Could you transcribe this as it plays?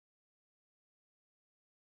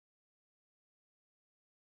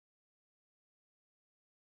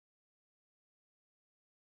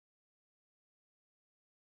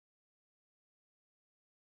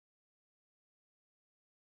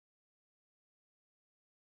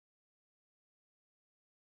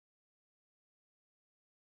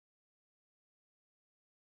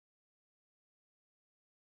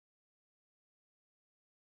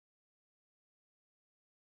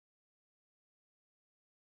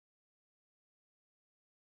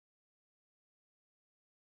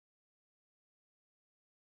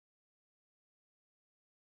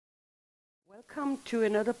Welcome to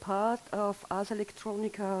another part of Ars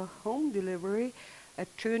Electronica home delivery, a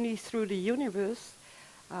journey through the universe.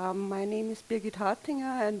 My name is Birgit Hartinger,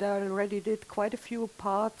 and I already did quite a few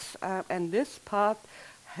parts, and this part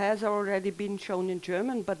has already been shown in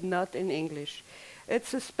German, but not in English.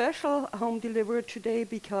 It's a special home delivery today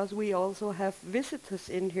because we also have visitors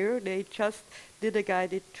in here. They just did a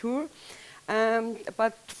guided tour.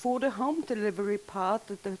 But for the home delivery part,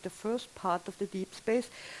 the first part of the deep space,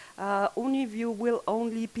 Uniview will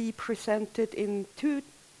only be presented in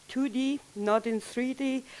 2D, not in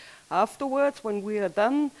 3D. Afterwards, when we are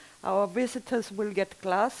done, our visitors will get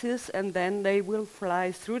glasses and then they will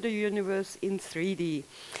fly through the universe in 3D.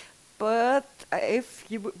 But if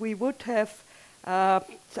we would have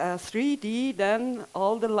 3D, then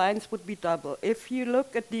all the lines would be double. If you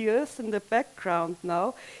look at the Earth in the background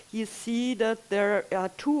now, you see that there are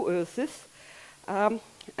two Earths.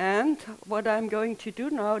 And what I'm going to do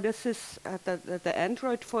now, this is the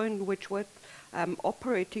Android phone which I'm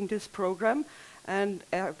operating this program. And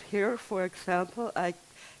here, for example, I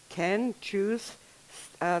can choose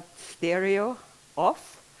stereo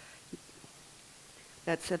off.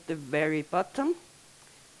 That's at the very bottom.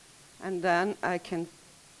 And then I can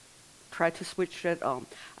try to switch that on.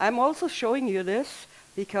 I'm also showing you this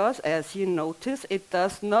because, as you notice, it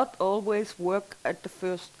does not always work at the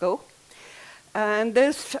first go. And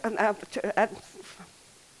this,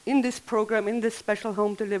 in this program, in this special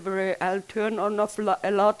home delivery, I'll turn on off a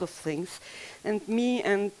lot of things. And me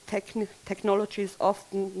and technology is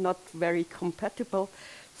often not very compatible,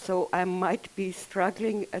 so I might be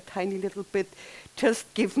struggling a tiny little bit.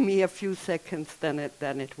 Just give me a few seconds, then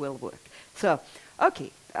it will work. So,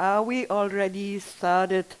 okay, we already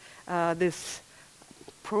started this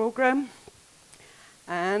program.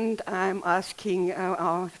 And I'm asking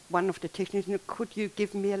one of the technicians, could you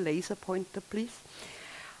give me a laser pointer, please?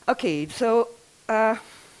 Okay, so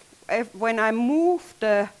when I move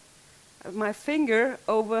my finger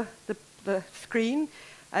over the screen,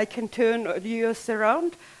 I can turn the Earth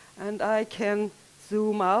around, and I can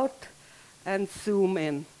zoom out and zoom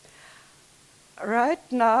in.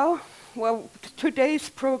 Right now, well, today's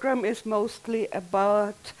program is mostly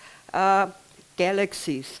about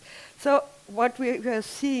galaxies. So what we are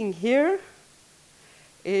seeing here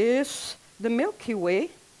is the Milky Way.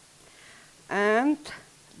 And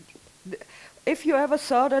if you ever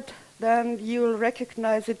saw that, then you'll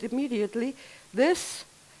recognize it immediately. This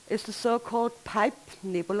is the so-called pipe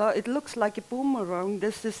nebula. It looks like a boomerang.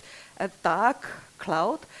 This is a dark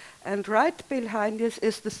cloud. And right behind this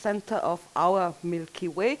is the center of our Milky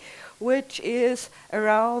Way, which is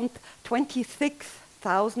around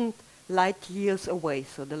 26,000 light years away.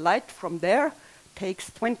 So the light from there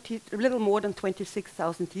takes a little more than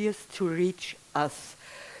 26,000 years to reach us.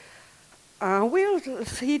 We'll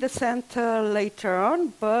see the center later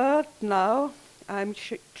on, but now I'm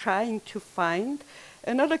trying to find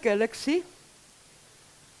another galaxy.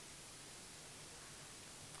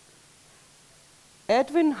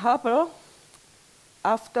 Edwin Hubble,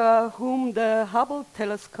 after whom the Hubble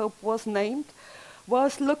telescope was named,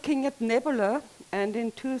 was looking at nebula, and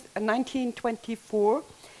in 1924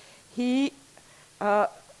 he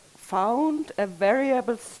found a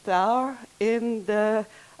variable star in the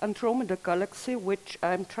Andromeda galaxy, which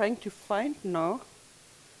I'm trying to find now.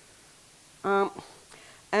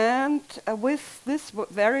 And with this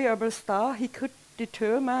variable star, he could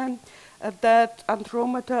determine that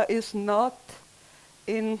Andromeda is not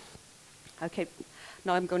in... Okay,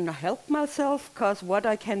 now I'm going to help myself, because what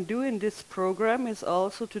I can do in this program is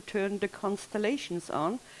also to turn the constellations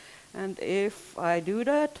on. And if I do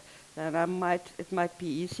that, then it might be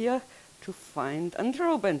easier to find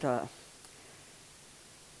Andromeda.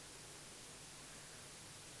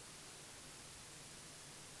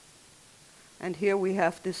 And here we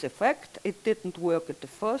have this effect. It didn't work at the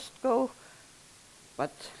first go,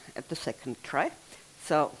 but at the second try.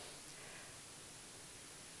 So,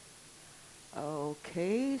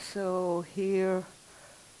 okay, so here,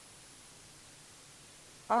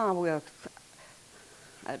 we are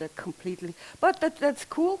at a completely, but that's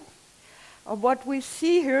cool. What we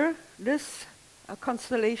see here, this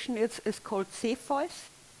constellation is called Cepheus.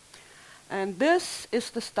 And this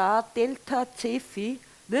is the star Delta Cephei.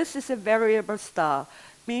 This is a variable star.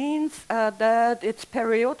 Means that it's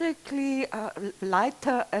periodically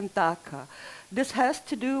lighter and darker. This has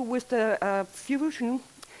to do with the fusion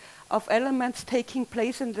of elements taking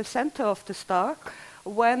place in the center of the star.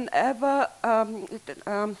 Whenever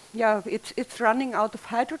it's running out of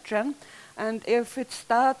hydrogen, and if it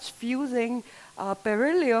starts fusing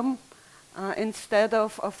beryllium instead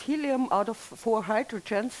of helium out of 4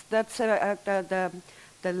 hydrogens, that's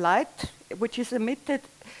the light which is emitted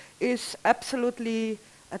is absolutely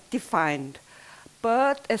defined.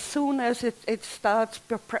 But as soon as it starts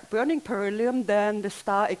burning beryllium, then the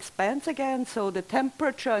star expands again, so the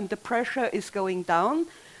temperature and the pressure is going down,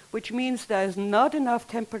 which means there is not enough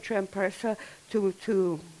temperature and pressure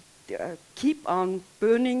to keep on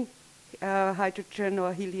burning hydrogen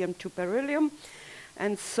or helium to beryllium.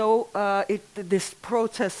 And so this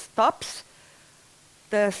process stops.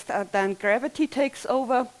 Then gravity takes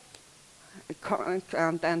over,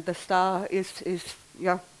 and the star is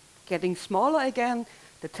getting smaller again.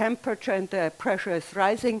 The temperature and the pressure is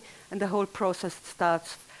rising, and the whole process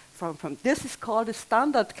starts from. This is called a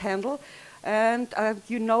standard candle, and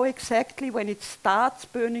you know exactly when it starts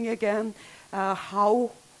burning again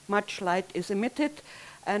how much light is emitted.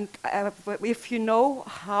 And if you know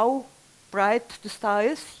how bright the star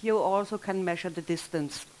is, you also can measure the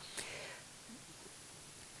distance.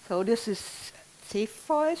 So this is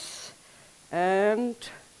Cepheus, and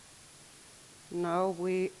now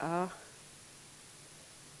we are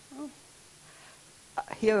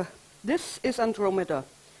here. This is Andromeda.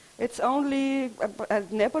 It's only a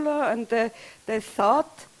nebula, and they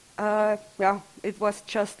thought, it was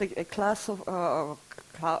just a class of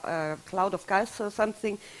cloud of gas or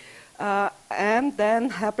something. And then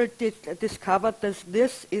Hubble discovered that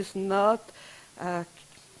this is not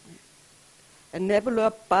a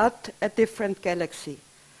nebula, but a different galaxy.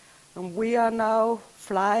 And we are now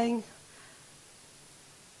flying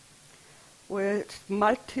with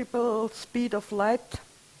multiple speed of light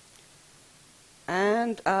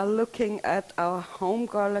and are looking at our home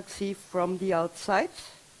galaxy from the outside.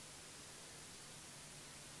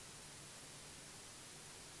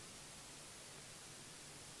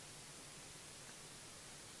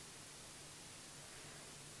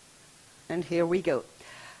 And here we go.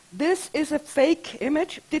 This is a fake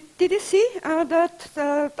image. Did you see that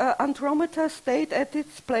Andromeda stayed at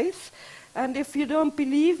its place? And if you don't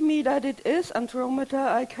believe me that it is Andromeda,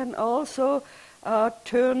 I can also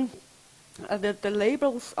turn the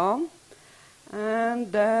labels on,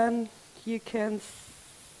 and then you can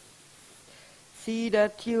see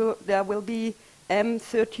that there will be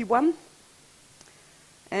M31.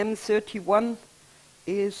 M31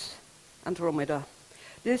 is Andromeda.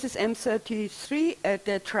 This is M33 at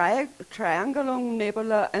the Triangulum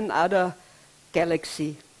Nebula, another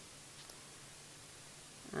galaxy.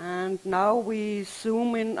 And now we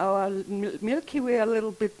zoom in our Milky Way a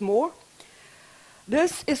little bit more.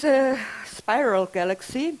 This is a spiral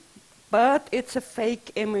galaxy, but it's a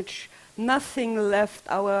fake image. Nothing left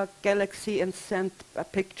our galaxy and sent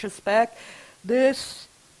pictures back. This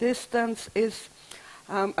distance is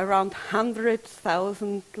around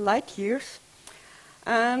 100,000 light years.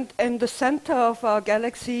 And in the center of our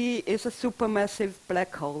galaxy is a supermassive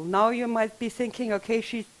black hole. Now you might be thinking, okay,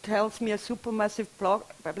 she tells me a supermassive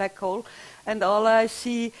black hole, and all I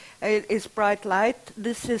see is bright light.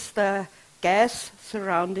 This is the gas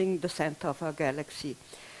surrounding the center of our galaxy.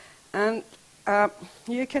 And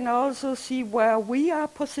you can also see where we are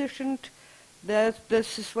positioned.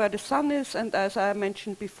 This is where the sun is, and as I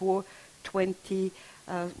mentioned before,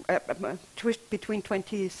 between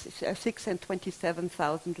 26 and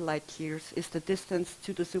 27,000 light years is the distance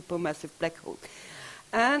to the supermassive black hole.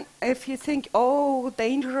 And if you think, oh,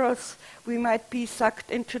 dangerous, we might be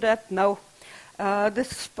sucked into that, no.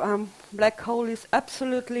 This black hole is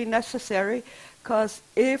absolutely necessary, because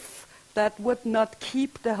if that would not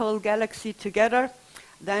keep the whole galaxy together,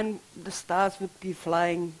 then the stars would be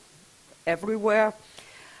flying everywhere.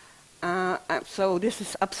 So this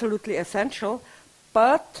is absolutely essential.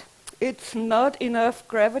 But it's not enough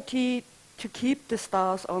gravity to keep the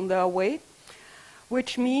stars on their way,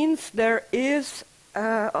 which means there is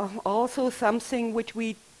also something which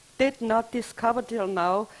we did not discover till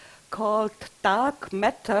now called dark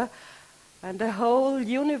matter. And the whole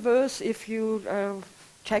universe, if you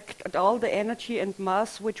checked all the energy and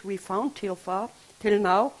mass which we found till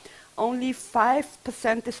now, only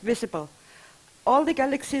 5% is visible. All the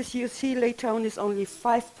galaxies you see later on is only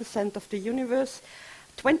 5% of the universe.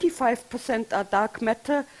 25% are dark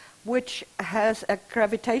matter, which has a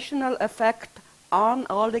gravitational effect on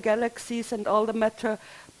all the galaxies and all the matter,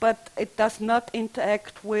 but it does not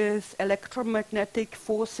interact with electromagnetic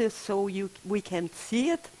forces, so we can see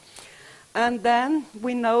it. And then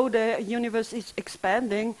we know the universe is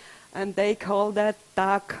expanding, and they call that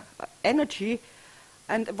dark energy.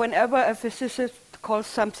 And whenever a physicist calls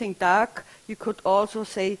something dark, you could also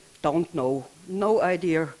say, don't know, no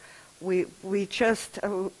idea. We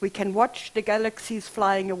can watch the galaxies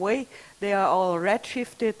flying away. They are all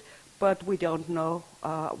redshifted, but we don't know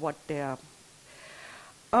what they are.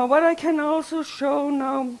 What I can also show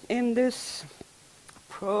now in this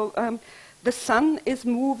program, the sun is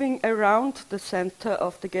moving around the center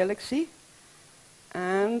of the galaxy,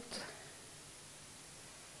 and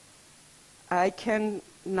I can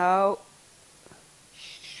now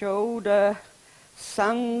show the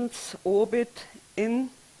sun's orbit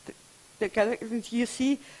in the galaxy. You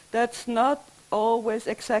see, that's not always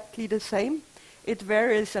exactly the same. It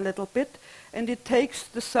varies a little bit, and it takes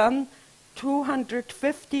the sun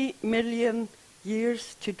 250 million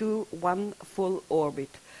years to do one full orbit.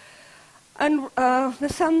 And the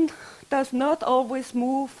sun does not always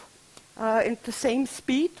move at the same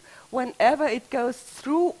speed. Whenever it goes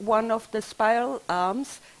through one of the spiral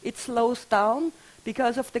arms, it slows down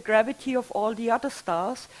because of the gravity of all the other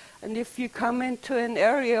stars. And if you come into an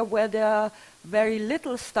area where there are very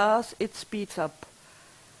little stars, it speeds up.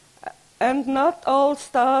 And not all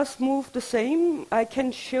stars move the same. I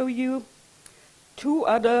can show you two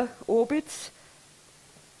other orbits.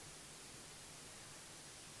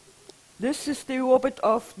 This is the orbit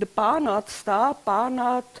of the Barnard star.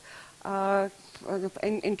 Barnard,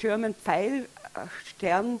 in German,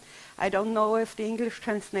 Pfeilstern. I don't know if the English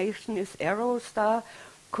translation is arrow star.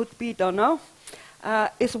 Could be, don't know.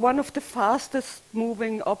 Is one of the fastest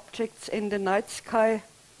moving objects in the night sky.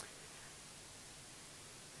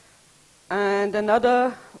 And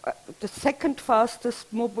another, the second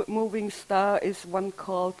fastest moving star is one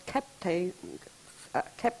called Captain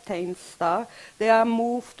star. They are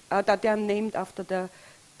moved, they are named after the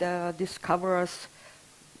discoverers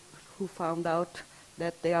who found out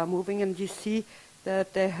that they are moving, and you see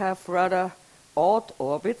that they have rather odd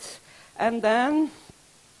orbits. And then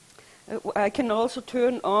I can also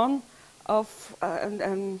turn on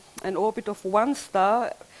an orbit of one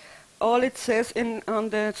star. All it says on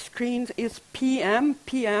the screen is PM.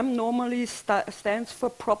 PM normally stands for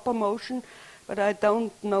proper motion, but I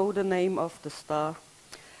don't know the name of the star.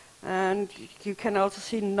 And you can also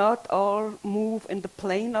see not all move in the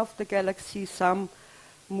plane of the galaxy. Some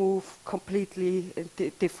move completely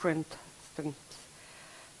different things.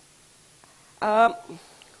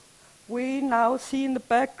 We now see in the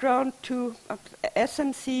background two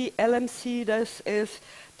SMC, LMC. This is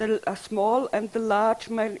the small and the large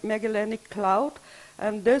Magellanic Cloud.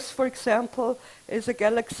 And this, for example, is a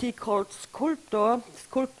galaxy called Sculptor.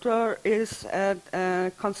 Sculptor is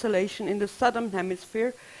a constellation in the southern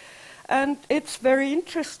hemisphere. And it's very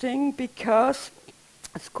interesting because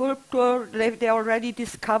Sculptor, they already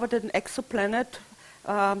discovered an exoplanet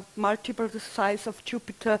multiple the size of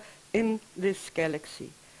Jupiter in this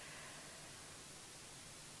galaxy.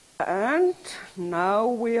 And now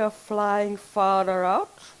we are flying farther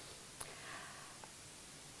out.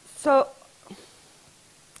 So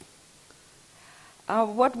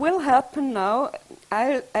what will happen now,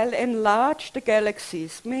 I'll enlarge the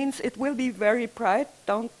galaxies. Means it will be very bright,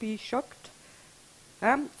 don't be shocked.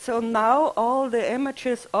 So now all the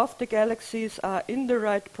images of the galaxies are in the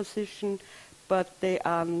right position, but they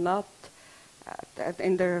are not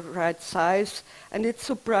in the right size. And it's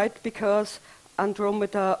so bright because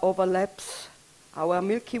Andromeda overlaps our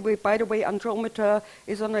Milky Way. By the way, Andromeda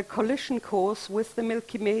is on a collision course with the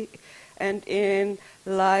Milky Way, and in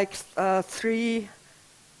like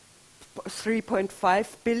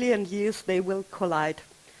 3.5 billion years they will collide.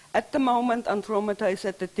 At the moment, Andromeda is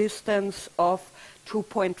at a distance of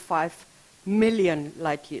 2.5 million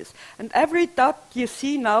light years. And every dot you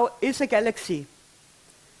see now is a galaxy.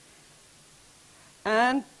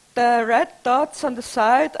 And the red dots on the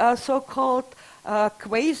side are so-called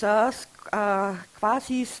quasars,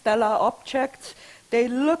 quasi-stellar objects. They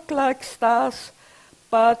look like stars,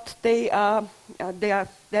 but they are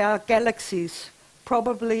galaxies,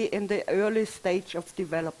 probably in the early stage of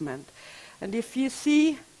development. And if you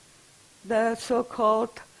see the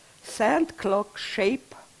so-called sand clock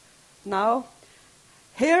shape now,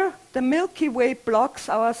 here the Milky Way blocks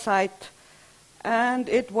our sight, and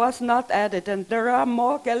it was not added. And there are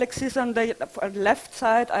more galaxies on the left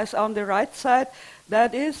side as on the right side.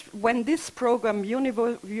 That is, when this program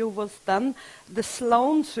UniView was done, the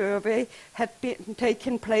Sloan survey had been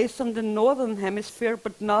taken place on the northern hemisphere,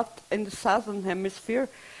 but not in the southern hemisphere.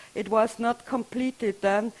 It was not completed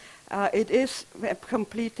then. It is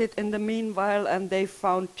completed in the meanwhile, and they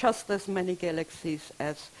found just as many galaxies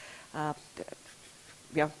as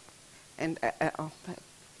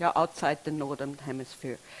outside the northern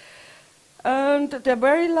hemisphere. And the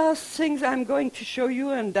very last things I'm going to show you,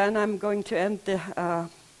 and then I'm going to end the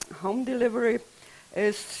home delivery,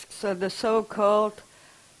 is the so-called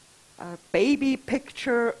baby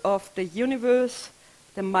picture of the universe,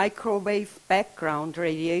 the microwave background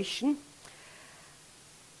radiation.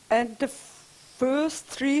 And the first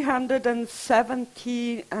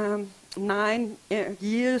 379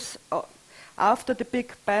 years after the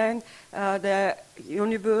Big Bang, the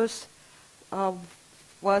universe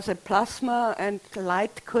was a plasma and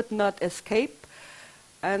light could not escape.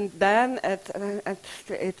 And then it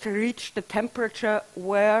reached the temperature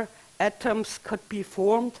where atoms could be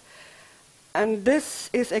formed. And this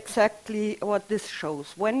is exactly what this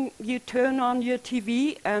shows. When you turn on your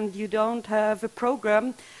TV and you don't have a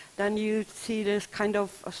program, then you see this kind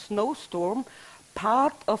of a snowstorm.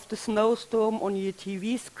 Part of the snowstorm on your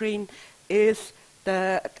TV screen is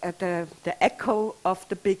the echo of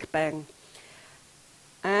the Big Bang.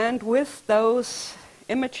 And with those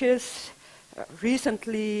images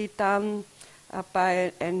recently done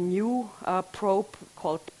by a new probe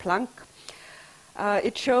called Planck,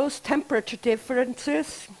 it shows temperature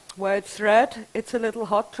differences. Where it's red, it's a little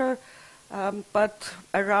hotter, but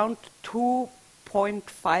around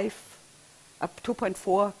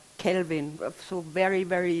 2.4 Kelvin, so very,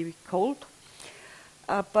 very cold.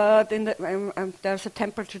 But in the, there's a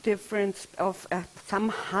temperature difference of some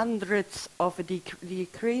hundredths of a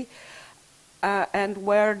degree, and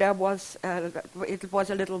where there was it was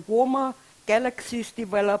a little warmer, galaxies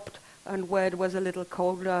developed, and where it was a little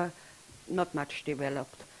colder, not much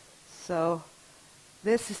developed. So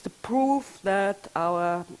this is the proof that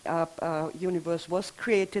our universe was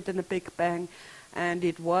created in a Big Bang, and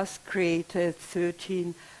it was created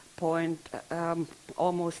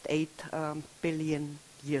 13.8 billion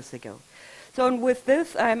years ago. So and with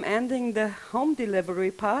this, I'm ending the home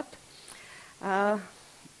delivery part.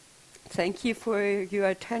 Thank you for your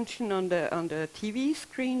attention on the TV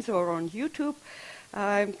screens or on YouTube.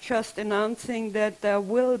 I'm just announcing that there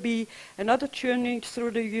will be another journey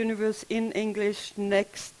through the universe in English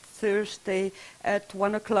next Thursday at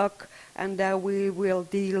 1 o'clock, and there we will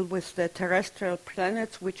deal with the terrestrial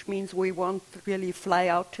planets, which means we won't really fly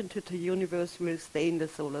out into the universe, we'll stay in the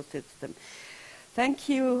solar system. Thank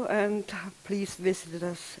you, and please visit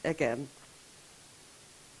us again.